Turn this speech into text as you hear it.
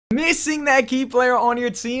missing that key player on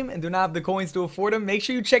your team and do not have the coins to afford them, make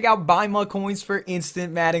sure you check out Buy My Coins for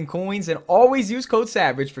instant Madden coins and always use code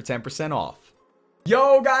SAVAGE for 10% off.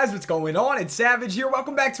 Yo guys, what's going on? It's Savage here.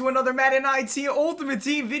 Welcome back to another Madden IT Ultimate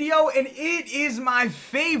Team video, and it is my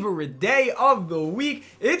favorite day of the week.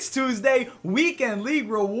 It's Tuesday. Weekend League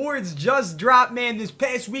rewards just dropped, man. This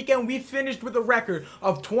past weekend, we finished with a record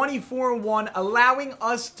of 24-1, allowing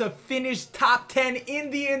us to finish top 10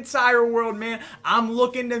 in the entire world, man. I'm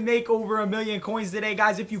looking to make over 1 million coins today,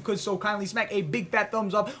 guys. If you could so kindly smack a big fat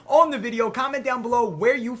thumbs up on the video. Comment down below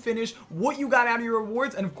where you finished, what you got out of your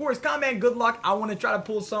rewards, and of course, comment good luck. I want to try to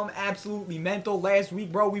pull something absolutely mental. Last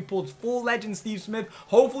week, bro, we pulled full legend Steve Smith.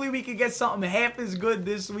 Hopefully we can get something half as good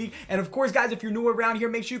this week. And of course, guys, if you're new around here,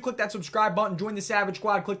 make sure you click that subscribe button, join the Savage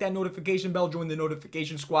Squad, click that notification bell, join the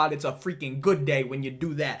notification squad. It's a freaking good day when you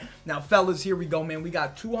do that. Now, fellas, here we go, man. We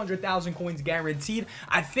got 200,000 coins guaranteed.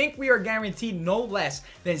 I think we are guaranteed no less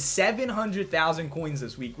than 700,000 coins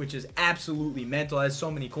this week, which is absolutely mental. That's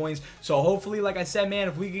so many coins. So hopefully, like I said, man,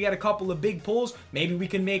 if we could get a couple of big pulls, maybe we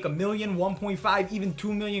can make 1 million, 1.5, even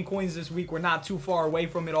 2 million coins this week. We're not too far away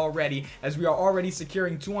from it already, as we are already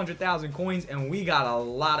securing 200,000 coins, and we got a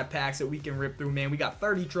lot of packs that we can rip through, man. We got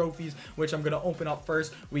 30 trophies, which I'm gonna open up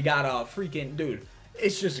first. We got a freaking dude.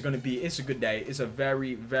 It's just gonna be, it's a good day. It's a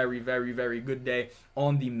very, very, very, very good day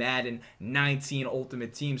on the Madden 19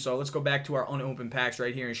 Ultimate Team. So let's go back to our unopened packs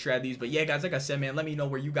right here and shred these. But yeah, guys, like I said, man, let me know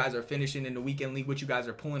where you guys are finishing in the weekend league, what you guys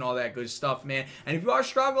are pulling, all that good stuff, man. And if you are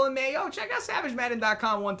struggling, man, yo, check out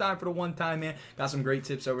SavageMadden.com one time for the one time, man. Got some great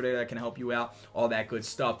tips over there that can help you out, all that good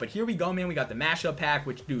stuff. But here we go, man. We got the mashup pack,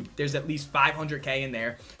 which, dude, there's at least 500K in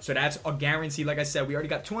there. So that's a guarantee. Like I said, we already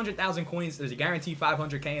got 200,000 coins. There's a guarantee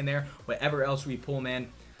 500K in there. Whatever else we pull, man,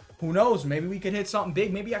 who knows? Maybe we could hit something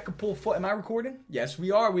big. Maybe I could pull full. Am I recording? Yes,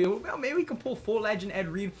 we are. Well, maybe we can pull full legend Ed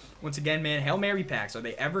Reed. Once again, man, Hail Mary packs. Are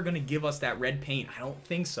they ever going to give us that red paint? I don't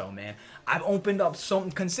think so, man. I've opened up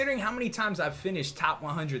something. Considering how many times I've finished top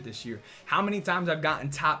 100 this year, how many times I've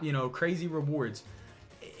gotten top, you know, crazy rewards.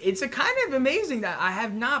 It's a kind of amazing that I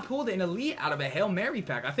have not pulled an elite out of a Hail Mary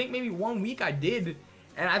pack. I think maybe 1 week I did.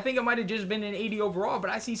 And I think it might have just been an 80 overall.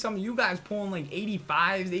 But I see some of you guys pulling like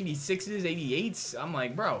 85s, 86s, 88s. I'm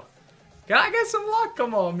like, bro, can I get some luck?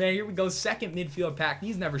 Come on, man. Here we go. Second midfield pack.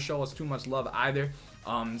 These never show us too much love either.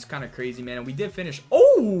 It's kind of crazy, man. And we did finish.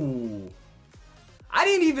 Oh! I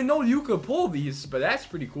didn't even know you could pull these, but that's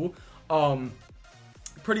pretty cool.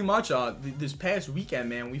 Pretty much this past weekend,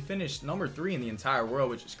 man, we finished number 3 in the entire world,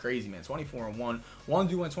 which is crazy, man. 24-1. One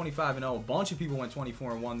dude went 25-0. A bunch of people went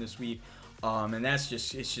 24-1 this week. And that's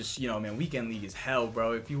just, it's just, you know, man, weekend league is hell,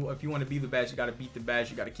 bro. If you want to be the best, you got to beat the best.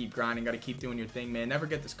 You got to keep grinding, got to keep doing your thing, man. Never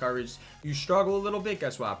get discouraged. You struggle a little bit,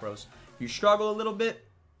 guess what, bros? You struggle a little bit,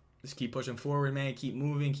 just keep pushing forward, man. Keep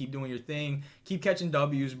moving, keep doing your thing, keep catching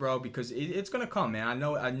W's, bro, because it's gonna come, man. I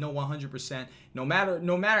know 100%. No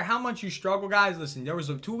matter how much you struggle, guys. Listen, there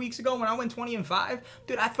was 2 weeks ago when I went 20-5,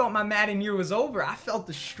 dude. I felt my Madden year was over. I felt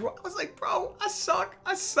the struggle. I was like, bro, I suck.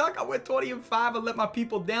 I went 20-5. I let my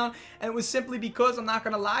people down, and it was simply because I'm not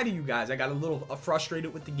gonna lie to you guys. I got a little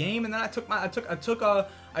frustrated with the game, and then I took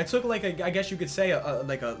like a, I guess you could say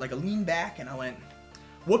like a lean back, and I went,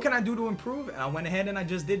 what can I do to improve? And I went ahead and I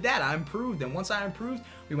just did that. I improved. And once I improved,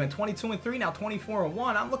 we went 22-3, now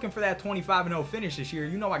 24-1. I'm looking for that 25-0 finish this year.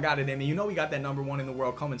 You know I got it in me. You know we got that number 1 in the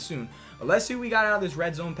world coming soon. But let's see what we got out of this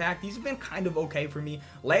red zone pack. These have been kind of okay for me.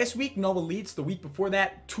 Last week, no elites. The week before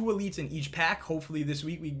that, 2 elites in each pack. Hopefully this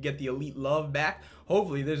week we can get the elite love back.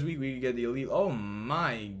 Hopefully this week we can get the elite. Oh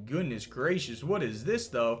my goodness gracious. What is this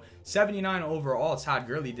though? 79 overall. Todd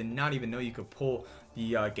Gurley. Did not even know you could pull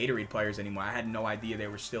the Gatorade players anymore. I had no idea they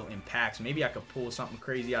were still in packs. Maybe I could pull something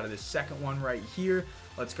crazy out of this second one right here.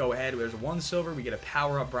 Let's go ahead. There's 1 silver. We get a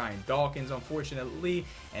power up Brian Dawkins, unfortunately.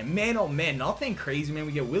 And man, oh man, nothing crazy, man.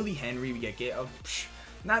 We get Willie Henry. We get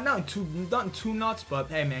nothing too nuts, but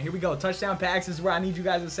hey, man, here we go. Touchdown packs. This is where I need you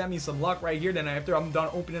guys to send me some luck right here. Then after I'm done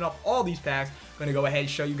opening up all these packs, I'm going to go ahead and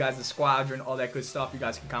show you guys the squadron, all that good stuff. You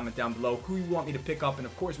guys can comment down below who you want me to pick up. And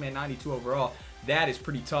of course, man, 92 overall. That is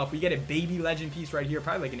pretty tough. We get a baby legend piece right here,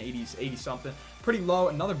 probably like an 80 something. Pretty low.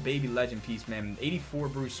 Another baby legend piece, man. 84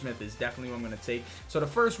 Bruce Smith is definitely what I'm going to take. So the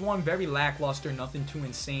first one, very lackluster. Nothing too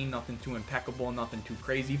insane, nothing too impeccable, nothing too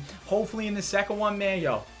crazy. Hopefully in the second one, man,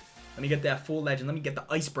 yo, Let me get that full legend. Let me get the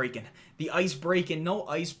ice breaking. The ice breaking. No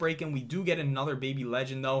ice breaking. We do get another baby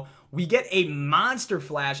legend, though. We get a monster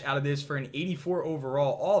flash out of this for an 84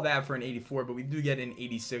 overall. All that for an 84, but we do get an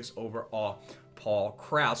 86 overall. Paul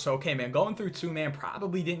Krause. So, okay, man, going through 2, man,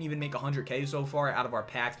 probably didn't even make 100K so far out of our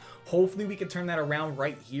packs. Hopefully, we can turn that around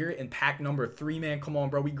right here in pack number 3, man. Come on,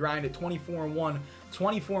 bro. We grinded 24-1.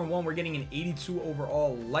 24-1. We're getting an 82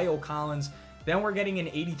 overall Lyle Collins. Then we're getting an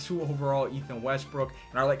 82 overall Ethan Westbrook.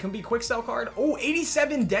 And our, like, can be quick sell card. Oh,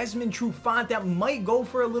 87 Desmond Trufant. That might go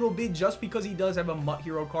for a little bit just because he does have a Mutt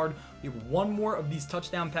Hero card. We have 1 more of these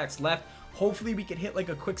touchdown packs left. Hopefully, we could hit like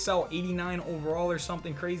a quick sell 89 overall or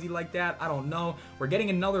something crazy like that. I don't know. We're getting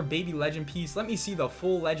another baby legend piece. Let me see the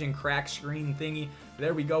full legend crack screen thingy.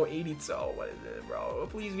 There we go. 82. What is it, bro?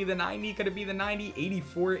 Please be the 90. Could it be the 90?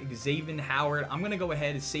 84 Xavier Howard. I'm going to go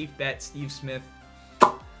ahead and safe bet Steve Smith.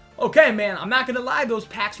 Okay, man, I'm not going to lie. Those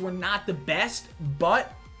packs were not the best,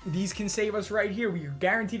 but these can save us right here. We are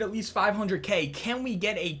guaranteed at least 500K. Can we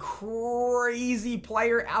get a crazy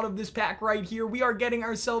player out of this pack right here? We are getting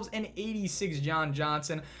ourselves an 86 John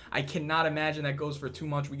Johnson. I cannot imagine that goes for too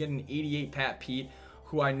much. We get an 88 Pat Pete,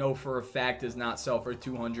 who I know for a fact does not sell for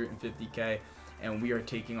 250K. And we are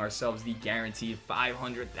taking ourselves the guaranteed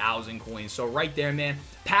 500,000 coins. So right there, man,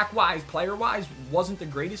 pack-wise, player-wise, wasn't the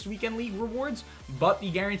greatest weekend league rewards, but the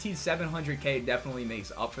guaranteed 700K definitely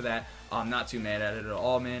makes up for that. I'm not too mad at it at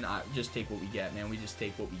all, man. Just take what we get, man. We just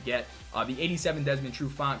take what we get. The 87 Desmond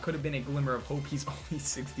Trufant could have been a glimmer of hope. He's only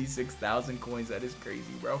 66,000 coins. That is crazy,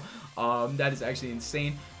 bro. That is actually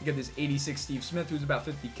insane. We get this 86 Steve Smith, who's about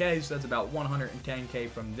 50K, so that's about 110K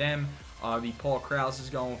from them. The Paul Krause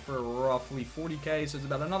is going for roughly 40K, so it's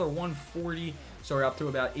about another 140. So we're up to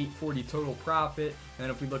about 840 total profit. And then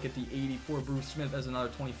if we look at the 84 Bruce Smith, that's another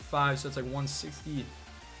 25, so it's like 160.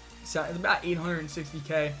 So it's about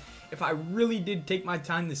 860K. If I really did take my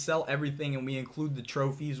time to sell everything and we include the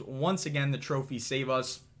trophies, once again, the trophies save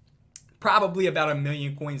us probably about 1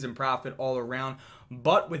 million coins in profit all around.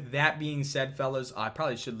 But with that being said, fellas, I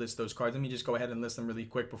probably should list those cards. Let me just go ahead and list them really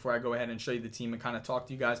quick before I go ahead and show you the team and kind of talk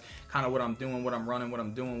to you guys kind of what I'm doing, what I'm running, what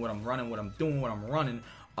I'm doing, what I'm running, what I'm doing, what I'm running.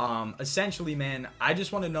 Essentially, man, I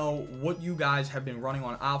just want to know what you guys have been running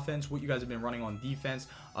on offense, what you guys have been running on defense.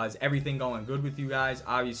 Is everything going good with you guys?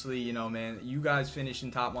 Obviously, you know, man, you guys finished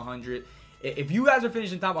in top 100. If you guys are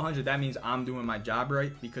finishing top 100, that means I'm doing my job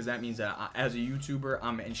right, because that means that as a YouTuber,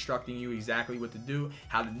 I'm instructing you exactly what to do,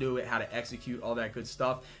 how to execute, all that good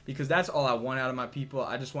stuff, because that's all I want out of my people.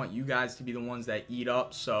 I just want you guys to be the ones that eat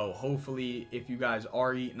up. So hopefully, if you guys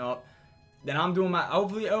are eating up, then I'm doing my,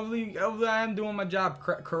 hopefully I am doing my job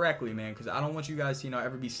correctly, man, because I don't want you guys to, you know,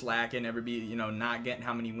 ever be slacking, ever be, you know, not getting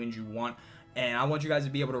how many wins you want. And I want you guys to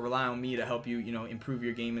be able to rely on me to help you, you know, improve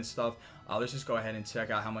your game and stuff. Let's just go ahead and check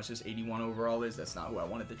out how much this 81 overall is. That's not who I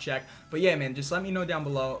wanted to check. But yeah, man, just let me know down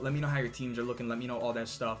below. Let me know how your teams are looking. Let me know all that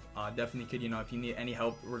stuff. Definitely could, you know, if you need any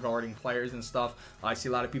help regarding players and stuff. I see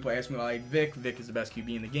a lot of people ask me, like, Vic is the best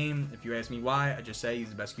QB in the game. If you ask me why, I just say he's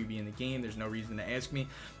the best QB in the game. There's no reason to ask me.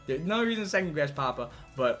 There's no reason to second guess Papa.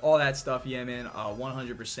 But all that stuff, yeah, man,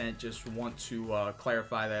 100% just want to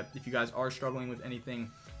clarify that if you guys are struggling with anything,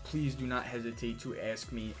 please do not hesitate to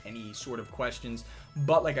ask me any sort of questions.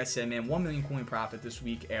 But like I said, man, 1 million coin profit this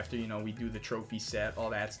week after, you know, we do the trophy set, all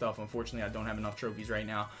that stuff. Unfortunately, I don't have enough trophies right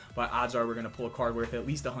now, but odds are we're going to pull a card worth at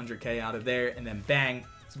least 100K out of there, and then bang,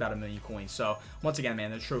 it's about 1 million coins. So once again, man,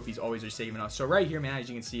 the trophies always are saving us. So right here, man, as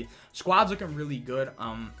you can see, squad's looking really good.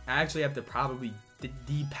 I actually have to probably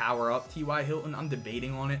de-power up T.Y. Hilton. I'm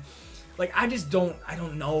debating on it. Like, I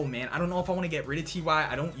don't know, man. I don't know if I want to get rid of T.Y.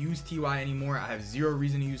 I don't use T.Y. anymore. I have zero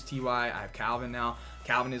reason to use T.Y. I have Calvin now.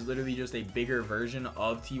 Calvin is literally just a bigger version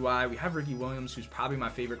of T.Y. We have Ricky Williams, who's probably my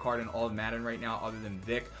favorite card in all of Madden right now, other than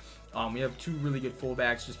Vic. We have 2 really good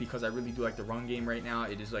fullbacks just because I really do like the run game right now.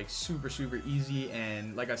 It is, like, super, super easy.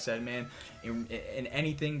 And like I said, man, in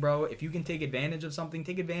anything, bro, if you can take advantage of something,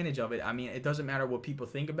 take advantage of it. I mean, it doesn't matter what people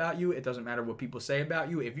think about you. It doesn't matter what people say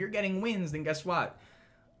about you. If you're getting wins, then guess what?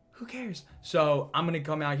 Who cares? So I'm going to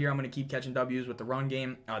come out here. I'm going to keep catching W's with the run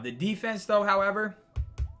game. The defense, though, however,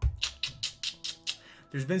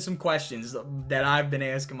 there's been some questions that I've been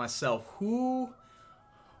asking myself. Who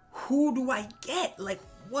do I get? Like,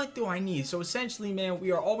 what do I need? So essentially, man,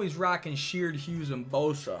 we are always rocking Sheard, Hughes, and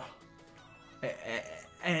Bosa.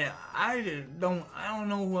 And I don't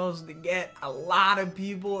know who else to get. A lot of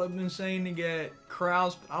people have been saying to get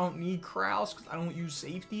Krause, but I don't need Krause because I don't use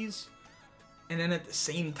safeties. And then at the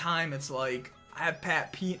same time, it's like, I have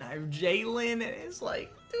Pat Pete and I have Jalen, and it's like,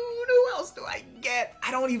 dude, who else do I get?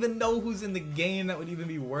 I don't even know who's in the game that would even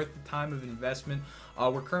be worth the time of investment.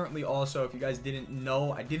 We're currently also, if you guys didn't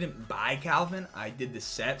know, I didn't buy Calvin. I did the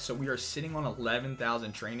set, so we are sitting on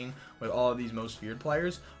 11,000 training with all of these most feared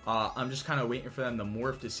players. I'm just kind of waiting for them to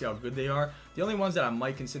morph to see how good they are. The only ones that I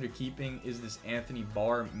might consider keeping is this Anthony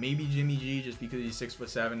Barr, maybe Jimmy G, just because he's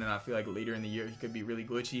 6'7", and I feel like later in the year he could be really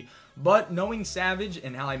glitchy. But knowing Savage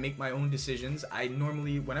and how I make my own decisions, I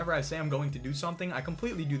normally, whenever I say I'm going to do something, I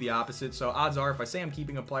completely do the opposite. So odds are, if I say I'm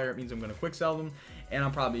keeping a player, it means I'm going to quick sell them, and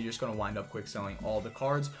I'm probably just going to wind up quick selling all the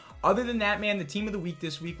cards. Other than that, man, the team of the week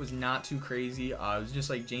this week was not too crazy. It was just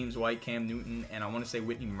like James White, Cam Newton, and I want to say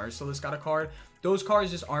Whitney Merciless got a card. Those cards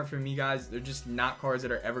just aren't for me, guys. They're just not cards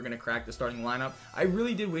that are ever going to crack the starting lineup. I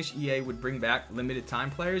really did wish EA would bring back limited time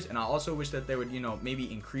players, and I also wish that they would, you know,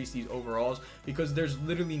 maybe increase these overalls, because there's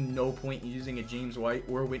literally no point in using a James White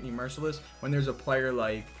or Whitney Merciless when there's a player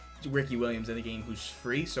like Ricky Williams in the game who's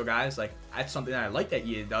free. So guys, like, that's something that I like that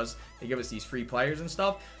EA does. They give us these free players and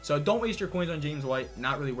stuff. So don't waste your coins on James White.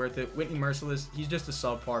 Not really worth it. Whitney Merciless, he's just a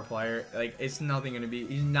subpar player. Like, it's nothing going to be,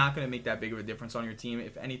 he's not going to make that big of a difference on your team.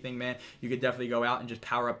 If anything, man, you could definitely go out and just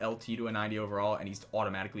power up LT to a 90 overall, and he's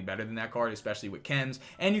automatically better than that card, especially with chems.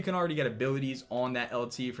 And you can already get abilities on that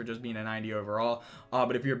LT for just being a 90 overall.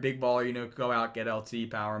 But if you're a big baller, you know, go out, get LT,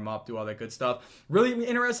 power him up, do all that good stuff. Really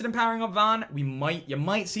interested in powering up Von. You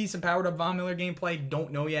might see some powered up Von Miller gameplay.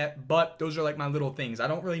 Don't know yet, but those are like my little things. I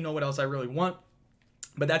don't really know what else I really want,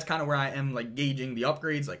 but that's kind of where I am, like, gauging the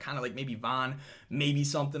upgrades, like kind of like maybe Von, maybe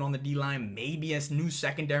something on the D-line, maybe a new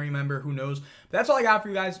secondary member, who knows. But that's all I got for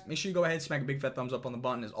you guys. Make sure you go ahead, smack a big fat thumbs up on the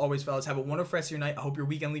button. As always, fellas, have a wonderful rest of your night. I hope your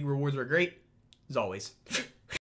weekend league rewards were great, as always.